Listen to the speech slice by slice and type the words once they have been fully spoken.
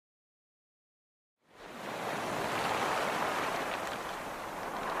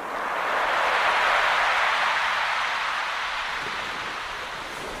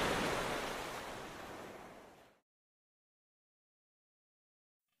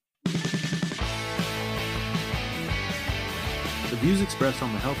views expressed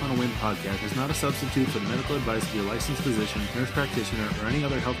on the Health on a Whim podcast is not a substitute for the medical advice of your licensed physician, nurse practitioner, or any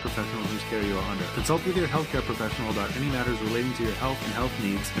other health professional whose care you are under. Consult with your healthcare professional about any matters relating to your health and health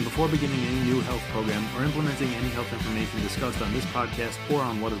needs, and before beginning any new health program or implementing any health information discussed on this podcast or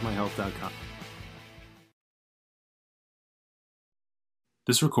on whatismyhealth.com.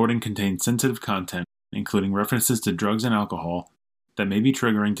 This recording contains sensitive content, including references to drugs and alcohol, that may be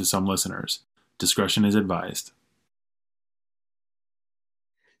triggering to some listeners. Discretion is advised.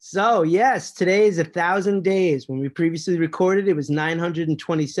 So yes, today is 1,000 days. When we previously recorded, it was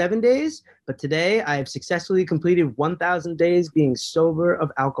 927 days, but today I have successfully completed 1,000 days being sober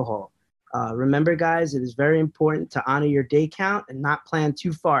of alcohol. Remember, guys, it is very important to honor your day count and not plan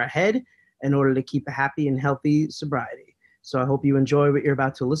too far ahead in order to keep a happy and healthy sobriety. So I hope you enjoy what you're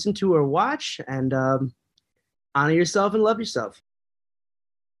about to listen to or watch, and honor yourself and love yourself.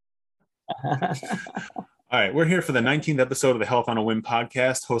 All right, we're here for the 19th episode of the Health on a Whim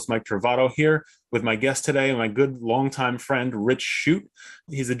podcast. Host Mike Travato here with my guest today, my good longtime friend, Rich Shute.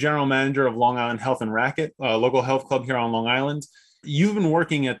 He's the general manager of Long Island Health and Racket, a local health club here on Long Island. You've been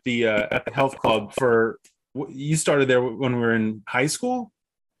working at the health club you started there when we were in high school?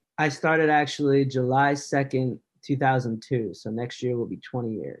 I started actually July 2nd, 2002. So next year will be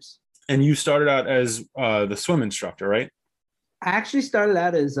 20 years. And you started out as the swim instructor, right? I actually started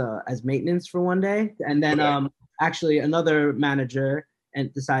out as maintenance for one day, and then actually another manager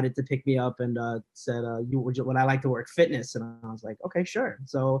and decided to pick me up and said, would I like to work fitness? And I was like, okay, sure.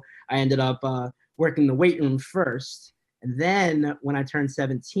 So I ended up working the weight room first, and then when I turned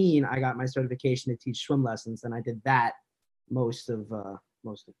 17, I got my certification to teach swim lessons, and I did that most of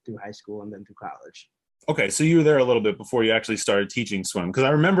through high school and then through college. Okay, so you were there a little bit before you actually started teaching swim, because I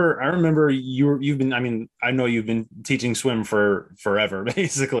remember I know you've been teaching swim for forever,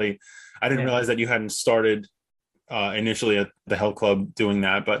 basically. I didn't realize that you hadn't started initially at the health club doing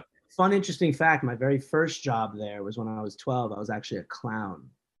that, but fun, interesting fact, my very first job there was when I was 12. I was actually a clown.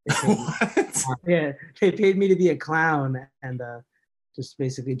 They paid me to be a clown and just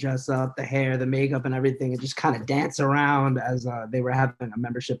basically dress up, the hair, the makeup and everything, and just kind of dance around as they were having a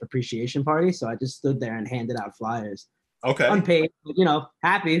membership appreciation party. So I just stood there and handed out flyers. Okay. Unpaid,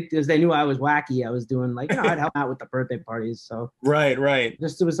 happy because they knew I was wacky. I was doing I'd help out with the birthday parties. So Right.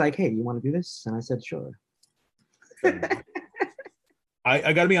 Just it was like, hey, you want to do this? And I said, sure.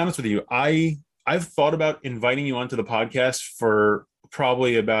 I got to be honest with you. I've thought about inviting you onto the podcast for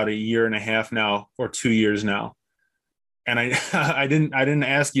probably about a year and a half now, or 2 years now. And I didn't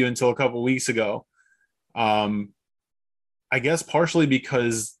ask you until a couple of weeks ago. I guess partially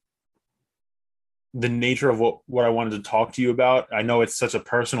because the nature of what I wanted to talk to you about. I know it's such a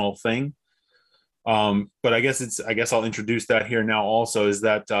personal thing. But I guess I'll introduce that here now also, is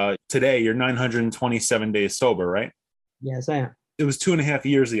that today you're 927 days sober, right? Yes, I am. It was 2.5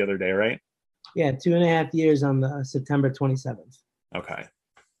 years the other day, right? Yeah, 2.5 years on the September 27th. Okay.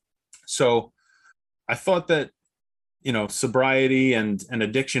 So I thought that sobriety and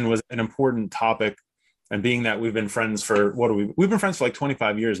addiction was an important topic, and being that we've been friends for we've been friends for like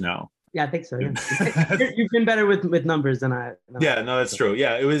 25 years now. Yeah, I think so. Yeah. You've been better with numbers than I. Yeah, no, that's true.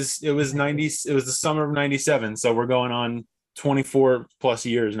 Yeah, it was the summer of 97, so we're going on 24 plus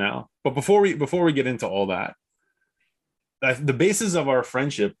years now. But before we get into all that, the basis of our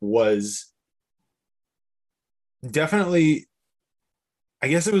friendship was definitely, I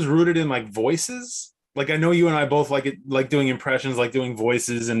guess it was rooted in like voices. Like, I know you and I both like doing impressions, like doing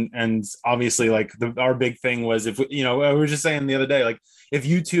voices, and obviously like our big thing was, if we were just saying the other day, like if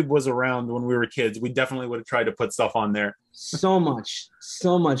YouTube was around when we were kids, we definitely would have tried to put stuff on there. So much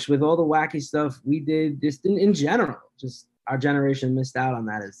with all the wacky stuff we did, just in general. Just our generation missed out on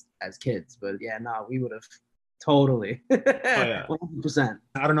that as kids. But yeah, no, we would have totally. Oh, yeah. 100%.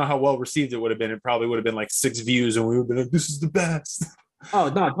 I don't know how well received it would have been. It probably would have been like 6 views, and we would have been like, "This is the best." Oh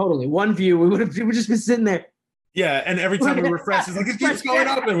no, totally. 1 view, we would just been sitting there. Yeah, and every time we refresh, it's like it keeps going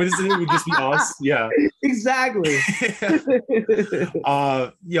up, and it would just be us. Yeah, exactly.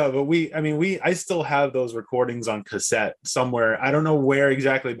 But I still have those recordings on cassette somewhere. I don't know where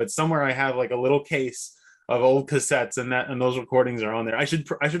exactly, but somewhere I have like a little case of old cassettes, and those recordings are on there. I should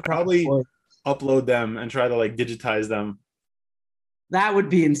probably upload them and try to like digitize them. That would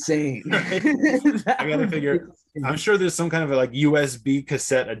be insane. Right? I gotta figure. I'm sure there's some kind of a like USB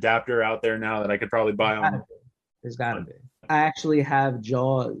cassette adapter out there now that I could probably buy on. There's gotta be. I actually have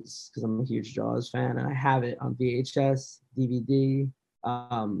Jaws because I'm a huge Jaws fan, and I have it on VHS, DVD,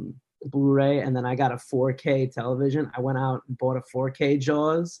 Blu-ray, and then I got a 4K television. I went out and bought a 4K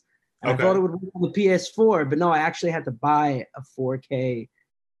Jaws. And I thought it would work on the PS4, but no, I actually had to buy a 4K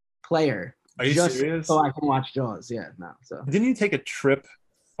player Are you just serious? so I can watch Jaws. Yeah, no. So Didn't you take a trip,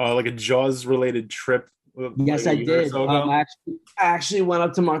 like a Jaws related trip, like yes, a I year or did. so ago? I actually went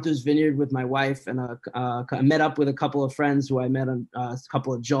up to Martha's Vineyard with my wife, and I met up with a couple of friends who I met on a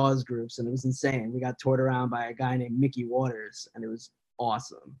couple of Jaws groups, and it was insane. We got toured around by a guy named Mickey Waters, and it was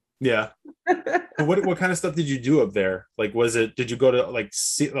awesome. Yeah. What kind of stuff did you do up there? Like, did you go to like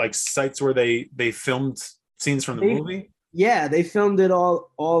sites where they filmed scenes from the They movie? Yeah, they filmed it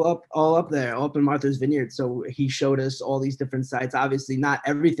all up there, all up in Martha's Vineyard. So he showed us all these different sites. Obviously, not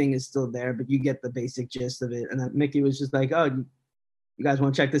everything is still there, but you get the basic gist of it. And then Mickey was just like, "Oh, you guys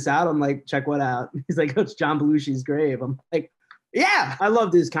want to check this out?" I'm like, "Check what out?" He's like, "Oh, it's John Belushi's grave." I'm like, "Yeah, I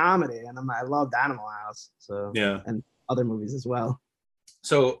loved his comedy, and I loved Animal House, so Yeah. and other movies as well."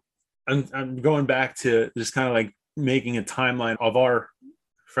 So I'm going back to just kind of like making a timeline of our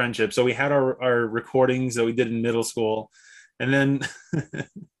friendship. So we had our recordings that we did in middle school, and then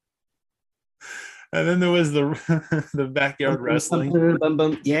and then there was the backyard wrestling.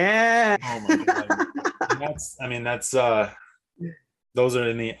 Yeah. Oh my god. And that's those are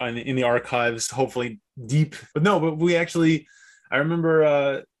in the archives, hopefully deep. But no, but we actually, I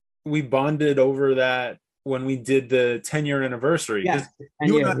remember we bonded over that when we did the 10-year anniversary. Yeah.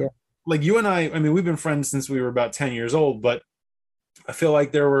 You and I, Yeah. like you and I mean, we've been friends since we were about 10 years old, but I feel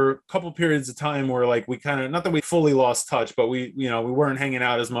like there were a couple periods of time where like we kind of, not that we fully lost touch, but we weren't hanging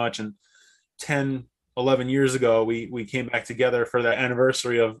out as much. And 10, 11 years ago, we came back together for the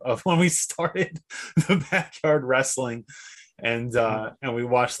anniversary of when we started the backyard wrestling, and we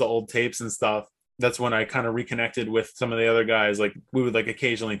watched the old tapes and stuff. That's when I kind of reconnected with some of the other guys. Like we would like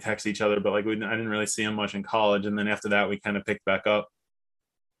occasionally text each other, but like I didn't really see him much in college. And then after that, we kind of picked back up.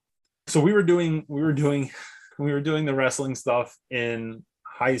 So we were doing the wrestling stuff in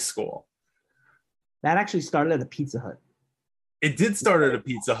high school. That actually started at a Pizza Hut. It did start at a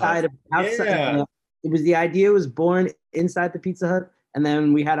Pizza Hut. Outside, Yeah. It was the idea was born inside the Pizza Hut, and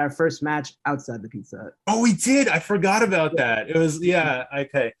then we had our first match outside the Pizza Hut. Oh, we did. I forgot about that. It was, yeah,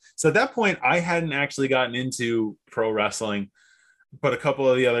 okay. So at that point, I hadn't actually gotten into pro wrestling, but a couple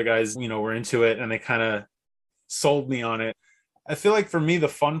of the other guys, were into it, and they kind of sold me on it. I feel like for me, the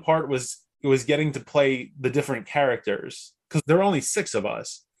fun part was getting to play the different characters, because there were only 6 of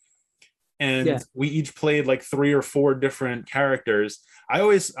us, and we each played like 3 or 4 different characters. I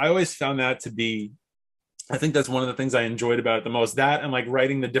always found that to be, I think that's one of the things I enjoyed about it the most. That and like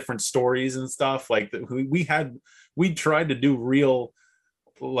writing the different stories and stuff. Like we tried to do real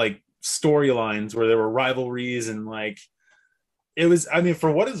like storylines where there were rivalries, and like it was, I mean,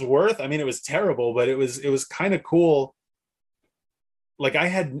 for what it's worth, I mean, it was terrible, but it was kind of cool. Like I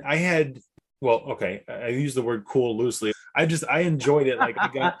had, well, okay, I use the word cool loosely. I enjoyed it. Like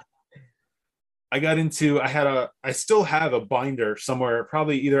I still have a binder somewhere,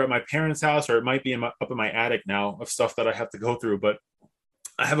 probably either at my parents' house or it might be up in my attic now, of stuff that I have to go through. But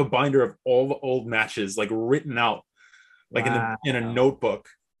I have a binder of all the old matches, like written out, like in a notebook,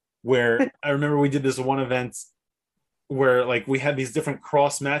 where I remember we did this one event where like we had these different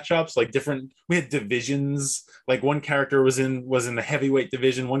cross matchups, like we had divisions. Like one character was in the heavyweight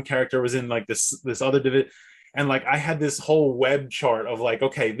division, one character was in like this other division. And like I had this whole web chart of like,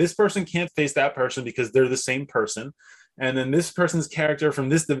 okay, this person can't face that person because they're the same person, and then this person's character from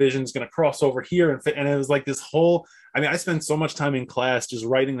this division is going to cross over here and fit. And it was like this whole, I mean, I spent so much time in class just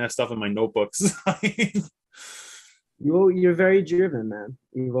writing that stuff in my notebooks. You're very driven, man.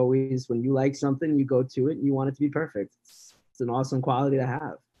 You've always, when you like something, you go to it and you want it to be perfect. It's an awesome quality to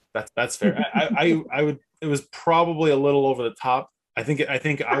have. That's fair. I would, it was probably a little over the top. I think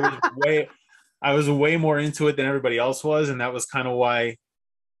I was way more into it than everybody else was, and that was kind of why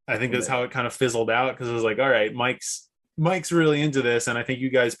I think that's how it kind of fizzled out, because it was like, all right, Mike's really into this, and I think you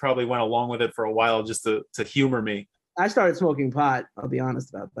guys probably went along with it for a while just to humor me. I started smoking pot. I'll be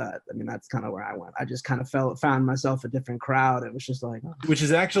honest about that. I mean, that's kind of where I went. I just kind of found myself a different crowd. It was just like, which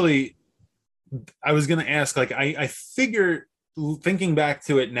is actually, I was going to ask, like, I figure, thinking back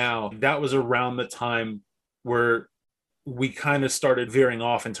to it now, that was around the time where we kind of started veering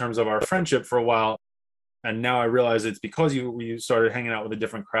off in terms of our friendship for a while. And now I realize it's because you started hanging out with a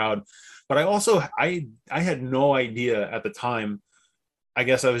different crowd. But I also, I had no idea at the time. I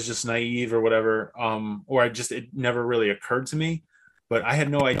guess I was just naive or whatever, or it never really occurred to me. But I had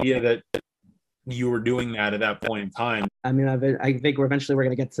no idea that you were doing that at that point in time. I mean, I think we're going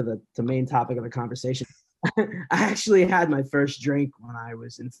to get to the main topic of the conversation. I actually had my first drink when I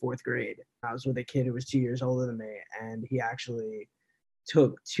was in 4th grade. I was with a kid who was 2 years older than me, and he actually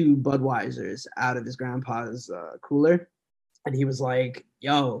took 2 Budweisers out of his grandpa's cooler. And he was like,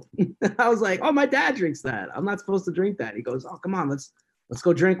 yo, I was like, oh, my dad drinks that. I'm not supposed to drink that. He goes, oh, come on, let's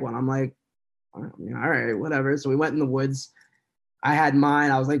go drink one. I'm like, I mean, all right, whatever. So we went in the woods. I had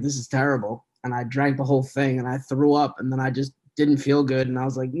mine. I was like, this is terrible. And I drank the whole thing and I threw up and then I just didn't feel good. And I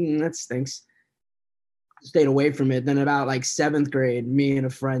was like, that stinks. Stayed away from it. Then about like 7th grade, me and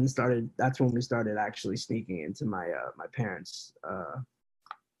a friend that's when we started actually sneaking into my parents'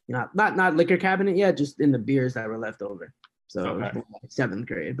 not liquor cabinet yet, just in the beers that were left over. So Okay. it was like 7th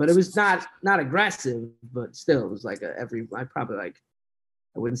grade, but it was not aggressive, but still it was like I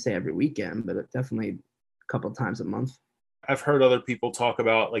wouldn't say every weekend, but definitely a couple times a month. I've heard other people talk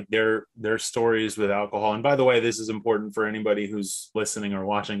about like their stories with alcohol. And by the way, this is important for anybody who's listening or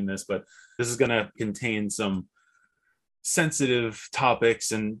watching this, but this is going to contain some sensitive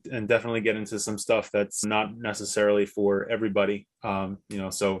topics and definitely get into some stuff that's not necessarily for everybody. Yeah, we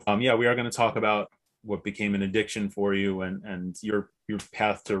are going to talk about what became an addiction for you and your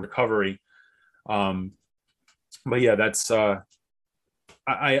path to recovery. But yeah, that's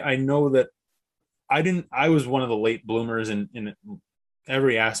I know that I was one of the late bloomers in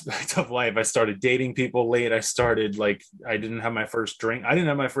every aspect of life. I started dating people late. I didn't have my first drink. I didn't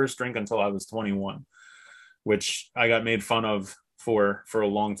have my first drink until I was 21, which I got made fun of for a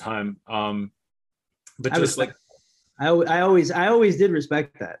long time. But just like, I always did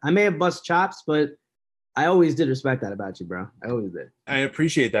respect that. I may have bust chops, but I always did respect that about you, bro. I always did. I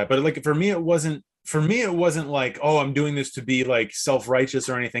appreciate that. But like, for me, it wasn't like, oh, I'm doing this to be like self-righteous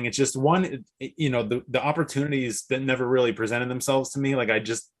or anything. It's just the opportunities that never really presented themselves to me. Like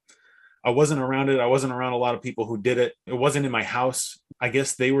I wasn't around it. I wasn't around a lot of people who did it. It wasn't in my house. I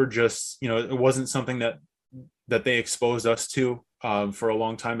guess they were just, it wasn't something that they exposed us to for a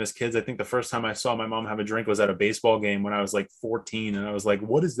long time as kids. I think the first time I saw my mom have a drink was at a baseball game when I was like 14. And I was like,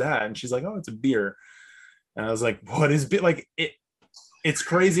 what is that? And she's like, oh, it's a beer. And I was like, what is beer? Like it's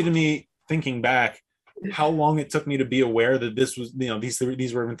crazy to me thinking back how long it took me to be aware that this was, these were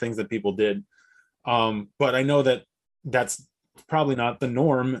even things that people did. But I know that that's probably not the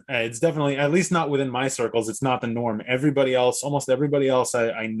norm. It's definitely, at least not within my circles, it's not the norm. Almost everybody else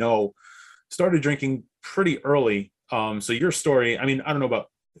I know started drinking pretty early. So your story, I mean, I don't know about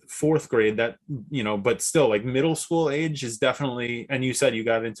 4th grade, but still like middle school age is definitely, and you said you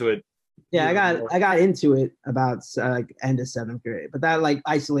got into it. Yeah, I got into it about end of 7th grade, but that like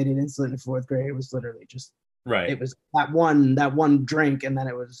isolated incident in 4th grade was literally just right. It was that one drink, and then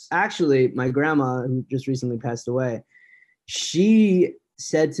it was actually my grandma, who just recently passed away. She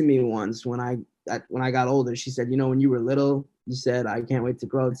said to me once when I got older, she said, when you were little, you said, I can't wait to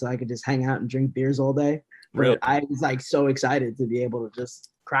grow so I could just hang out and drink beers all day. Really? But I was like so excited to be able to just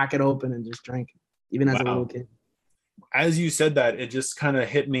crack it open and just drink, even as a little kid. As you said that, it just kind of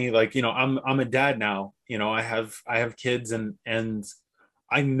hit me like, I'm a dad now. I have kids and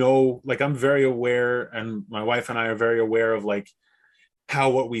I know, like, I'm very aware, and my wife and I are very aware of like how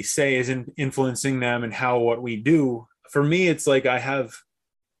what we say is influencing them and how what we do. For me, it's like I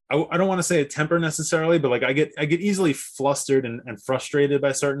don't want to say a temper necessarily, but like I get easily flustered and frustrated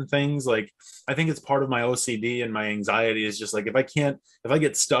by certain things. Like I think it's part of my OCD and my anxiety is just like, if I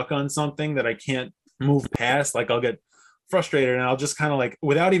get stuck on something that I can't move past, like I'll get frustrated and I'll just kind of like,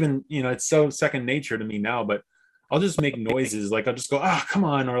 without even, it's so second nature to me now, but I'll just make noises. Like I'll just go, come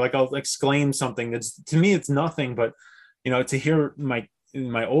on. Or like I'll exclaim something that's, to me, it's nothing, but to hear my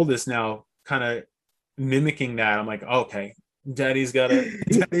oldest now kind of mimicking that, I'm like, okay, daddy's got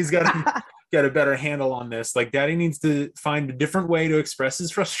to get a better handle on this. Like daddy needs to find a different way to express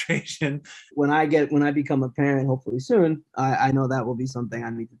his frustration. When I become a parent, hopefully soon, I know that will be something I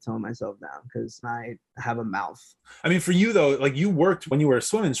need to tone myself down because I have a mouth. I mean, for you though, like you worked when you were a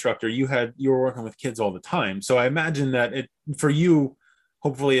swim instructor, you were working with kids all the time. So I imagine that for you,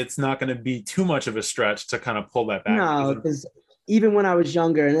 hopefully it's not going to be too much of a stretch to kind of pull that back. No, because even when I was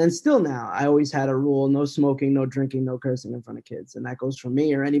younger and still now, I always had a rule: no smoking, no drinking, no cursing in front of kids. And that goes for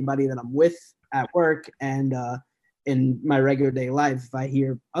me or anybody that I'm with at work and in my regular day life. If I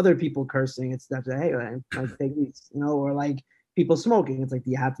hear other people cursing, it's that, hey, like take these, or like people smoking. It's like,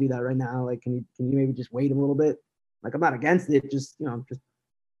 do you have to do that right now? Like, can you maybe just wait a little bit? Like, I'm not against it. Just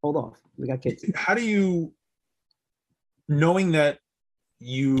hold off. We got kids. How do you, knowing that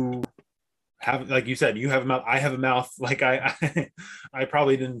you have, like you said, you have a mouth, I have a mouth. Like I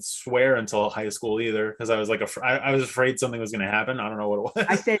probably didn't swear until high school either because I was like I was afraid something was going to happen. I don't know what it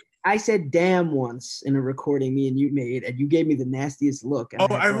was. I said damn once in a recording me and you made, and you gave me the nastiest look.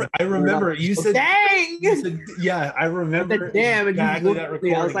 I remember you said dang. Yeah, I remember. Damn, and exactly that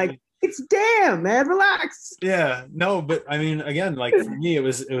recording. I was like, it's damn, man, relax. Yeah, no, but I mean, again, like for me, it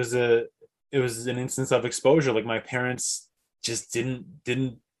was an instance of exposure. Like my parents just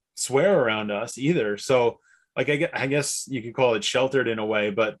didn't swear around us either. So like I guess you could call it sheltered in a way,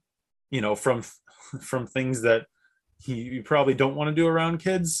 but from things that you probably don't want to do around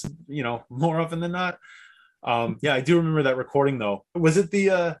kids, more often than not. Yeah, I do remember that recording though. Was it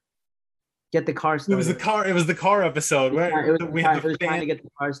the Get the car started. It was the car episode where it was trying to get the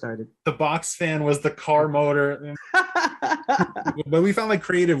car started. The box fan was the car motor. But we found like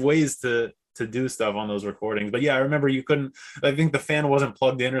creative ways to do stuff on those recordings. But yeah, I remember you couldn't, I think the fan wasn't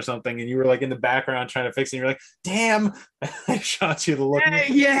plugged in or something, and you were like in the background trying to fix it, and you're like, damn. I shot you the look.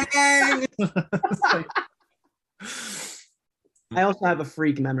 Yeah. I also have a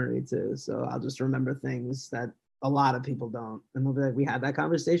freak memory too, so I'll just remember things that a lot of people don't, and they'll be like, we had that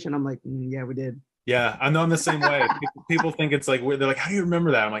conversation. I'm like, yeah, we did. Yeah, I'm the same way. People think it's like, they're like, how do you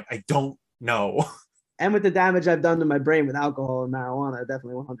remember that? I'm like, I don't know. And with the damage I've done to my brain with alcohol and marijuana,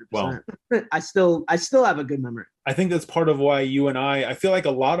 definitely 100%. Well, I still have a good memory. I think that's part of why you and I feel like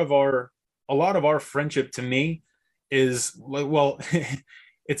a lot of our friendship to me is like, well,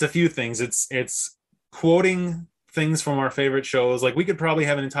 it's a few things. It's quoting things from our favorite shows. Like we could probably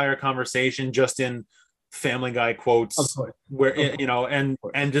have an entire conversation just in Family Guy quotes, where and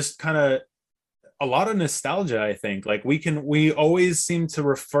just kind of a lot of nostalgia. I think like we always seem to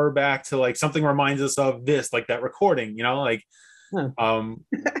refer back to like something reminds us of this, like that recording, I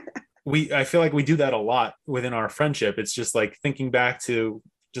feel like we do that a lot within our friendship. It's just like thinking back to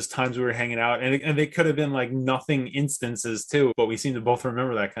just times we were hanging out, and they could have been like nothing instances too, but we seem to both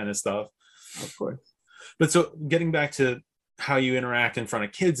remember that kind of stuff. Of course. But so getting back to how you interact in front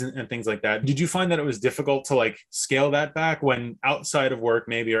of kids and things like that, did you find that it was difficult to like scale that back when outside of work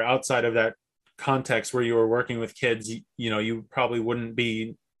maybe, or outside of that context where you were working with kids, you probably wouldn't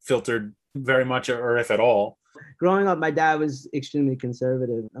be filtered very much, or if at all? Growing up, my dad was extremely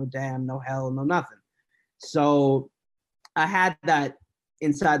conservative. No damn, no hell, no nothing. So I had that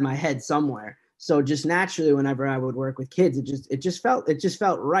inside my head somewhere. So just naturally, whenever I would work with kids, it just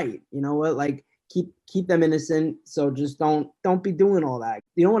felt right. You know what? Like keep them innocent. So just don't be doing all that.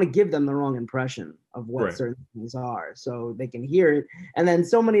 You don't want to give them the wrong impression of what certain things are, so they can hear it. And then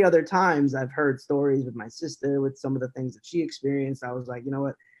so many other times I've heard stories with my sister with some of the things that she experienced. I was like, you know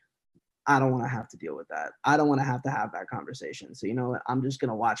what? I don't want to have to deal with that. I don't want to have that conversation. So you know what? I'm just going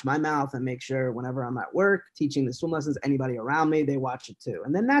to watch my mouth and make sure whenever I'm at work teaching the swim lessons, anybody around me, they watch it too.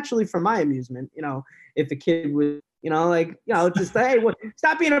 And then naturally for my amusement, if a kid would, just say, hey,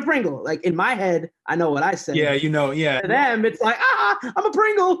 stop being a Pringle. Like in my head, I know what I say. Yeah, yeah. To them, it's like, I'm a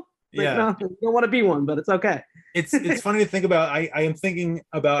Pringle. Like, yeah. You don't want to be one, but it's okay. It's funny to think about. I am thinking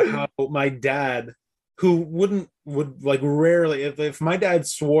about how my dad, who would like rarely, if my dad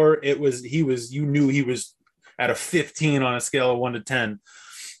swore he was at a 15 on a scale of 1 to 10.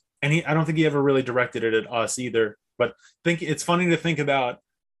 And I don't think he ever really directed it at us either. But it's funny to think about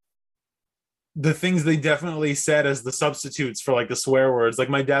the things they definitely said as the substitutes for like the swear words. Like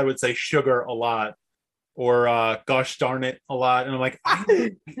my dad would say sugar a lot, or gosh darn it a lot. And I'm like,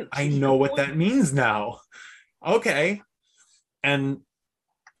 I know what that means now. Okay. And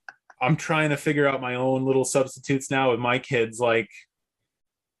I'm trying to figure out my own little substitutes now with my kids. Like,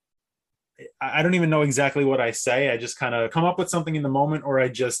 I don't even know exactly what I say. I just kind of come up with something in the moment, or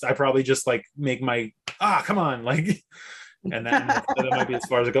I probably just like make my, come on. Like, and that might be as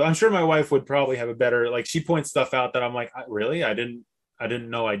far as it goes. I'm sure my wife would probably have a better, like, she points stuff out that I'm like, really? I didn't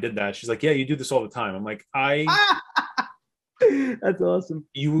know I did that. She's like, yeah, you do this all the time. I'm like, that's awesome.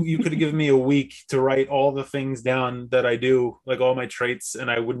 You could have given me a week to write all the things down that I do, like all my traits,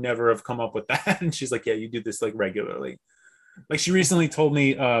 and I would never have come up with that. And she's like, yeah, you do this like regularly. Like she recently told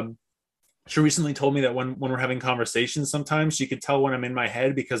me that when we're having conversations, sometimes she could tell when I'm in my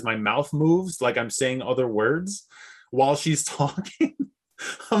head because my mouth moves like I'm saying other words while she's talking.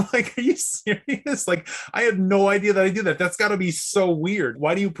 I'm like, are you serious? Like, I had no idea that I do that. That's got to be so weird.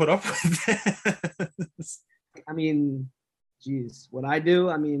 Why do you put up with this? I mean, geez, what I do,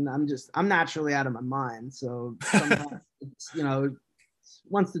 I mean, I'm naturally out of my mind. So sometimes it's,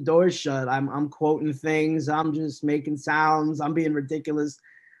 once the door's shut, I'm quoting things. I'm just making sounds. I'm being ridiculous.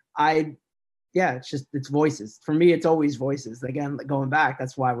 It's voices. For me, it's always voices. Again, going back,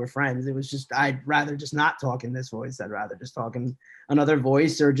 that's why we're friends. It was just, I'd rather just not talk in this voice. I'd rather just talk in another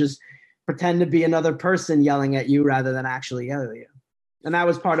voice, or just pretend to be another person yelling at you rather than actually yelling at you. And that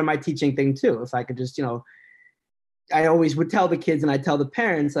was part of my teaching thing too. If I could just, I always would tell the kids and I tell the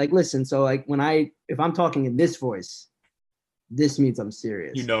parents, like, listen, so like if I'm talking in this voice, this means I'm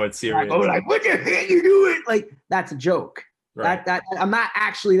serious. It's serious. Like, what the heck you doing? Like, that's a joke. Right. That I'm not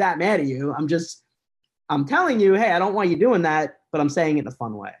actually that mad at you. I'm telling you, hey, I don't want you doing that, but I'm saying it in a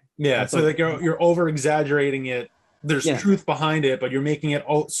fun way. Yeah. That's so like you're over exaggerating it there's Yeah. truth behind it, but you're making it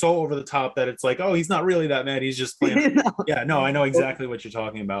so over the top that it's like, oh, he's not really that mad. He's just playing. No. Yeah, no, I know exactly what you're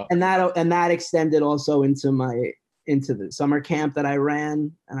talking about. And that extended also into the summer camp that I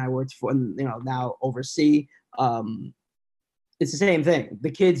ran and I worked for, and now oversee. It's the same thing. The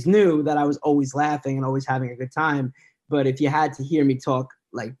kids knew that I was always laughing and always having a good time, but if you had to hear me talk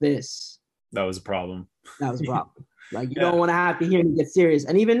like this, that was a problem. That was a problem. Like, you Yeah. don't want to have to hear me get serious.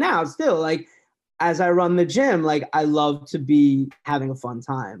 And even now, still, like, as I run the gym, like, I love to be having a fun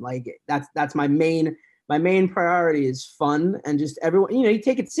time. Like, that's my main priority is fun, and just everyone, you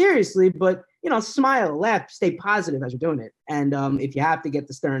take it seriously, but smile, laugh, stay positive as you're doing it. And if you have to get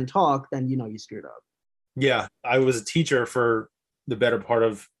the stern talk, then you screwed up. Yeah, I was a teacher for the better part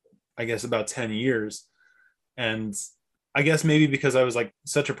of, I guess, about 10 years. And I guess maybe because I was like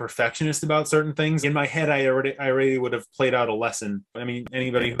such a perfectionist about certain things, in my head, I already would have played out a lesson. I mean,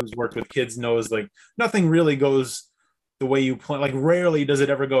 anybody who's worked with kids knows like nothing really goes the way you plan. Like rarely does it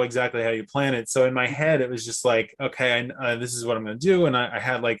ever go exactly how you plan it. So in my head, it was just like, okay, this is what I'm going to do. And I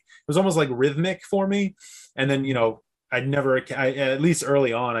had like, it was almost like rhythmic for me. And then, at least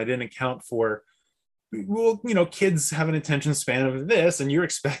early on, I didn't account for, well, kids have an attention span of this and you're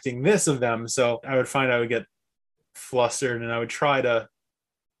expecting this of them. So I would find I would get flustered, and I would try to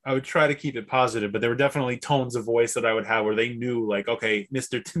keep it positive, but there were definitely tones of voice that I would have where they knew, like, okay,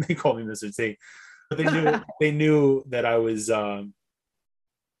 Mr. T, they called me Mr. T, but they knew that I was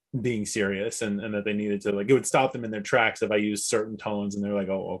being serious, and that they needed to, like, it would stop them in their tracks if I used certain tones, and they're like,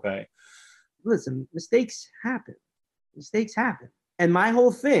 oh, okay. Listen, mistakes happen. And my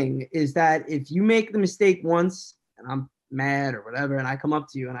whole thing is that if you make the mistake once and I'm mad or whatever, and I come up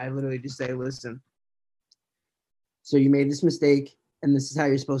to you and I literally just say, listen, so you made this mistake and this is how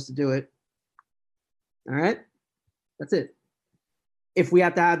you're supposed to do it. All right. That's it. If we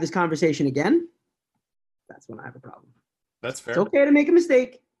have to have this conversation again, that's when I have a problem. That's fair. It's okay to make a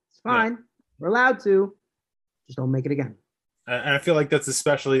mistake. It's fine. Yeah. We're allowed to. Just don't make it again. And I feel like that's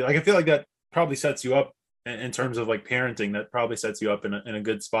especially, like, I feel like that probably sets you up in terms of like parenting. That probably sets you up in a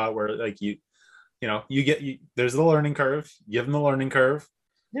good spot where, like, there's the learning curve. Give them the learning curve.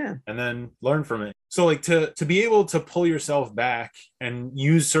 Yeah. And then learn from it. So like to be able to pull yourself back and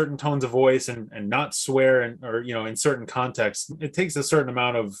use certain tones of voice and not swear or in certain contexts, it takes a certain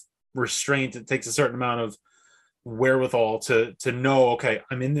amount of restraint. It takes a certain amount of wherewithal to know, okay,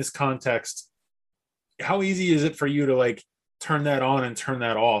 I'm in this context. How easy is it for you to like turn that on and turn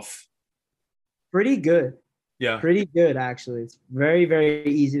that off? Pretty good. Yeah. Pretty good, actually. It's very, very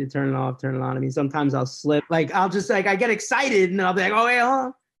easy to turn it off, turn it on. I mean, sometimes I'll slip. Like, I'll just, like, I get excited and I'll be like, oh, wait, hold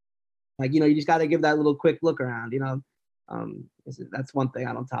on. Like, you just got to give that little quick look around, That's one thing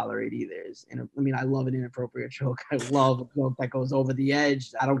I don't tolerate either. I love an inappropriate joke. I love a joke that goes over the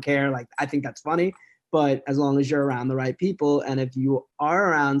edge. I don't care. Like, I think that's funny. But as long as you're around the right people, and if you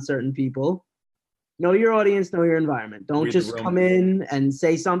are around certain people, know your audience, know your environment. Don't just come in and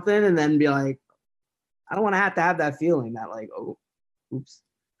say something and then be like, I don't want to have that feeling that, like, oh, oops.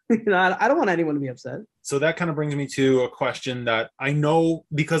 I don't want anyone to be upset. So that kind of brings me to a question that I know,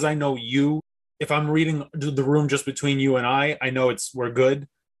 because I know you, if I'm reading the room just between you and I know we're good.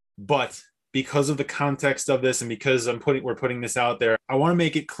 But because of the context of this and because we're putting this out there, I want to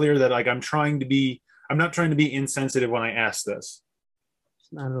make it clear that, like, I'm not trying to be insensitive when I ask this.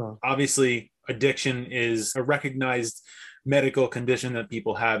 Not at all. Obviously, addiction is a recognized medical condition that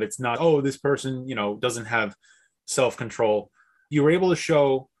people have. It's not, oh, this person, doesn't have self-control. You were able to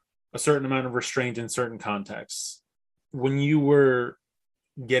show a certain amount of restraint in certain contexts. When you were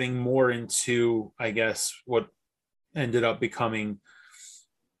getting more into, I guess, what ended up becoming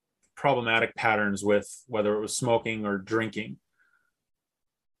problematic patterns with whether it was smoking or drinking,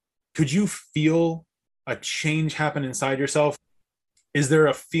 could you feel a change happen inside yourself? Is there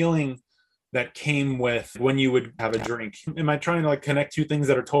a feeling that came with when you would have a drink? Am I trying to like connect two things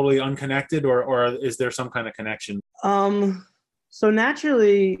that are totally unconnected, or is there some kind of connection? So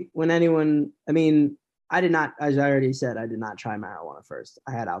naturally, I did not, as I already said, I did not try marijuana first.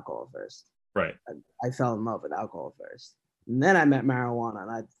 I had alcohol first. Right. I fell in love with alcohol first. And then I met marijuana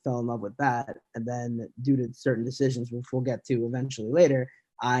and I fell in love with that. And then due to certain decisions, which we'll get to eventually later,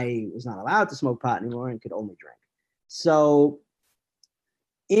 I was not allowed to smoke pot anymore and could only drink. So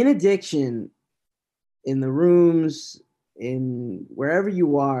in addiction, in the rooms, in wherever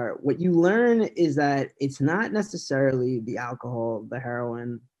you are, what you learn is that it's not necessarily the alcohol, the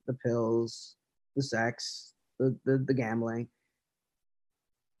heroin, the pills, the sex, the gambling.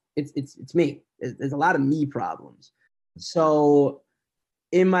 It's me. There's a lot of me problems. So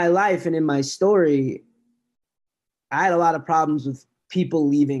in my life and in my story, I had a lot of problems with people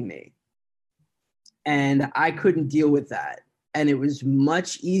leaving me. And I couldn't deal with that. And it was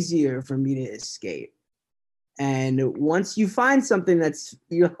much easier for me to escape. And once you find something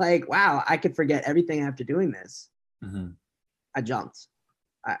you're like, wow, I could forget everything after doing this. Mm-hmm. I jumped.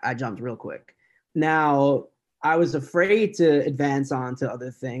 I jumped real quick. Now, I was afraid to advance on to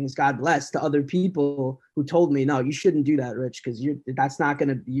other things. God bless to other people who told me, no, you shouldn't do that, Rich, because that's not going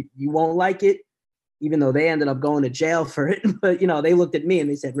to, you won't like it, even though they ended up going to jail for it. But, they looked at me and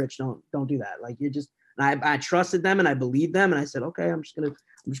they said, Rich, don't do that. Like, you're just, and I trusted them and I believed them. And I said, okay, I'm just going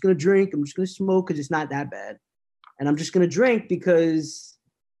to drink. I'm just going to smoke because it's not that bad. And I'm just going to drink because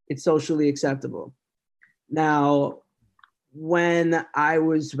it's socially acceptable. Now, when I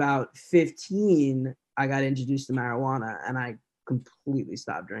was about 15, I got introduced to marijuana and I completely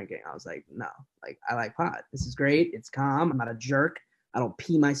stopped drinking. I was like, no, like I like pot. This is great. It's calm. I'm not a jerk. I don't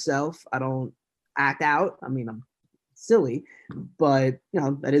pee myself. I don't act out. I mean, I'm silly, but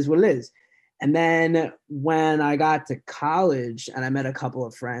that is what it is. And then when I got to college and I met a couple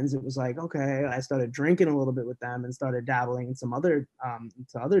of friends, it was like, okay, I started drinking a little bit with them and started dabbling in some other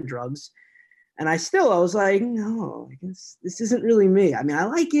drugs. And I was like, no, I guess this isn't really me. I mean, I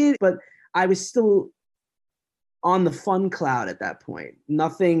like it, but I was still on the fun cloud at that point.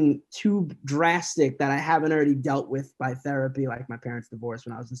 Nothing too drastic that I haven't already dealt with by therapy, like my parents' divorce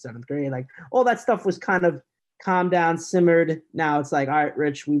when I was in 7th grade. Like all that stuff was kind of calmed down, simmered. Now it's like, all right,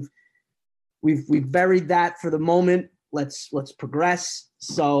 Rich, we've buried that for the moment. Let's progress.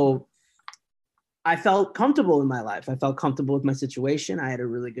 So I felt comfortable in my life. I felt comfortable with my situation. I had a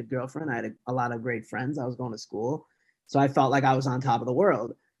really good girlfriend. I had a lot of great friends. I was going to school. So I felt like I was on top of the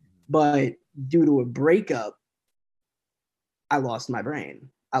world. But due to a breakup, I lost my brain.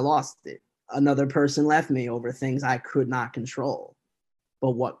 I lost it. Another person left me over things I could not control.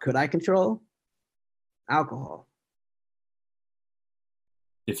 But what could I control? Alcohol.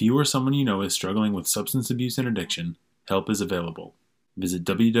 If you or someone you know is struggling with substance abuse and addiction, help is available. Visit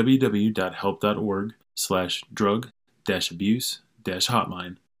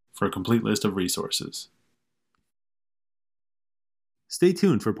www.help.org/drug-abuse-hotline for a complete list of resources. Stay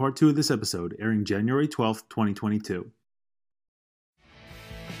tuned for part 2 of this episode, airing January 12th, 2022.